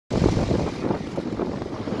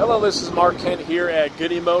Hello, this is Mark Kent here at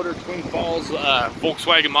Goody Motor, Twin Falls,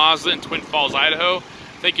 Volkswagen Mazda in Twin Falls, Idaho.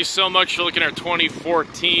 Thank you so much for looking at our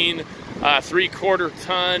 2014 3/4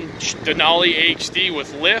 ton Denali HD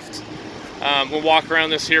with lift. We'll walk around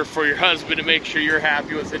this here for your husband to make sure you're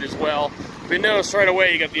happy with it as well. We notice right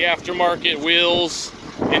away you got the aftermarket wheels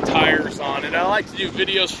and tires on it. I like to do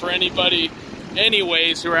videos for anybody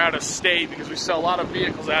anyways who are out of state, because we sell a lot of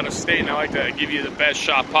vehicles out of state, and I like to give you the best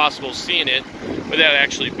shot possible seeing it without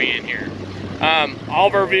actually being here. All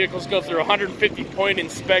of our vehicles go through a 150-point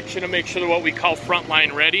inspection to make sure they're what we call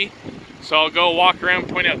frontline ready. So I'll go walk around,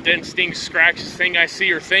 point out dents, stings, scratches, thing I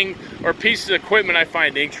see, or pieces of equipment I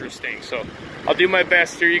find interesting. So I'll do my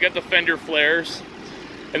best here. You got the fender flares,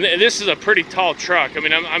 and this is a pretty tall truck. I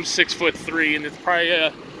mean, I'm 6'3", and it's probably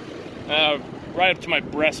right up to my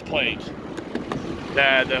breastplate.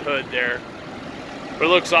 The hood there, but it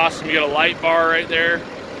looks awesome. You got a light bar right there.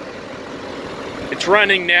 It's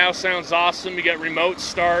running now, sounds awesome. You got remote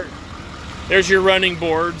start. There's your running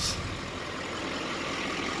boards.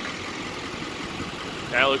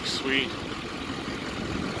 That looks sweet.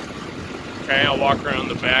 Okay, I'll walk around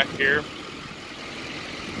the back here.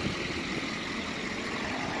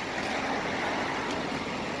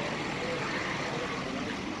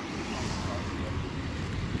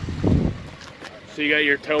 So you got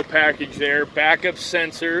your tow package there, backup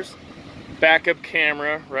sensors, backup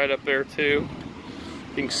camera right up there too.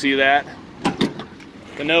 You can see that.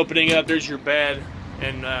 Then opening up, there's your bed,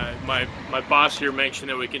 and my boss here mentioned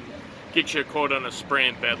that we can get you a quote on a spray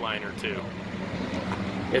and bed liner too,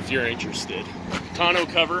 if you're interested. Tonneau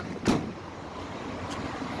cover.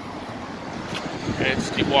 Okay, let's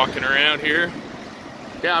keep walking around here.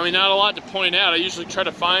 Yeah, I mean, not a lot to point out. I usually try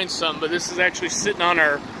to find some, but this is actually sitting on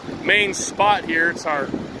our main spot here. It's our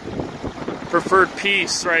preferred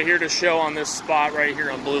piece right here to show on this spot right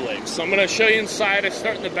here on Blue Lake. So I'm going to show you inside. I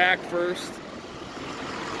start in the back first.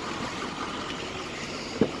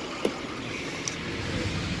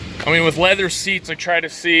 I mean, with leather seats, I try to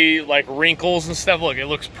see like wrinkles and stuff. Look, it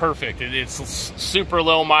looks perfect. It's super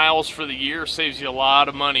low miles for the year. Saves you a lot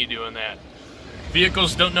of money doing that.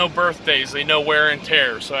 Vehicles don't know birthdays, they know wear and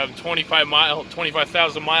tear. So having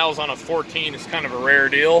 25,000 miles on a 14 is kind of a rare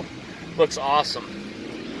deal. Looks awesome.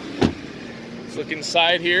 Let's look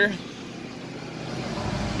inside here.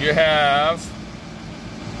 You have,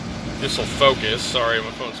 this will focus, sorry,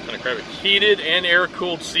 my phone's kind of crappy. Heated and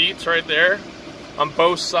air-cooled seats right there on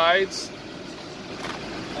both sides.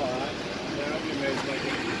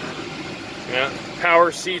 Yeah,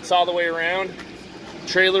 power seats all the way around.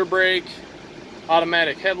 Trailer brake.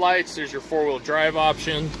 Automatic headlights. There's your four-wheel drive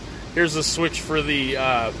option. Here's the switch for the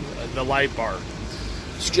light bar.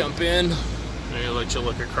 Let's jump in. Maybe I'll let you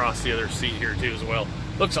look across the other seat here too as well.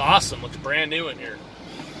 Looks awesome. Looks brand new in here.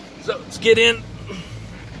 So let's get in.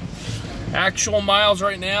 Actual miles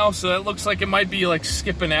right now. So that looks like it might be like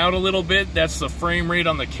skipping out a little bit. That's the frame rate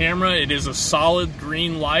on the camera. It is a solid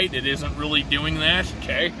green light. It isn't really doing that.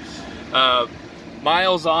 Okay.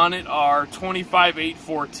 Miles on it are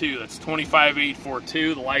 25,842. That's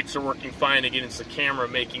 25,842. The lights are working fine. Again, it's the camera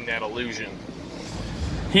making that illusion.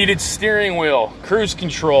 Heated steering wheel, cruise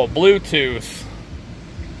control, Bluetooth.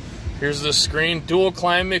 Here's the screen. Dual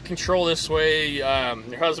climate control this way.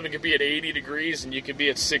 Your husband could be at 80 degrees and you could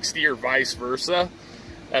be at 60 or vice versa.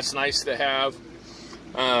 That's nice to have.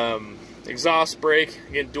 Exhaust brake,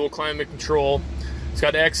 again, dual climate control. It's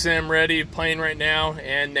got XM ready, playing right now,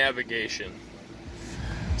 and navigation.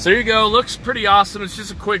 So there you go, looks pretty awesome. It's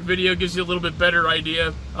just a quick video, gives you a little bit better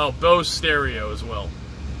idea. Oh, Bose stereo as well.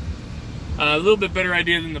 A little bit better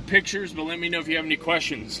idea than the pictures, but let me know if you have any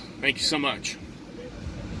questions. Thank you so much.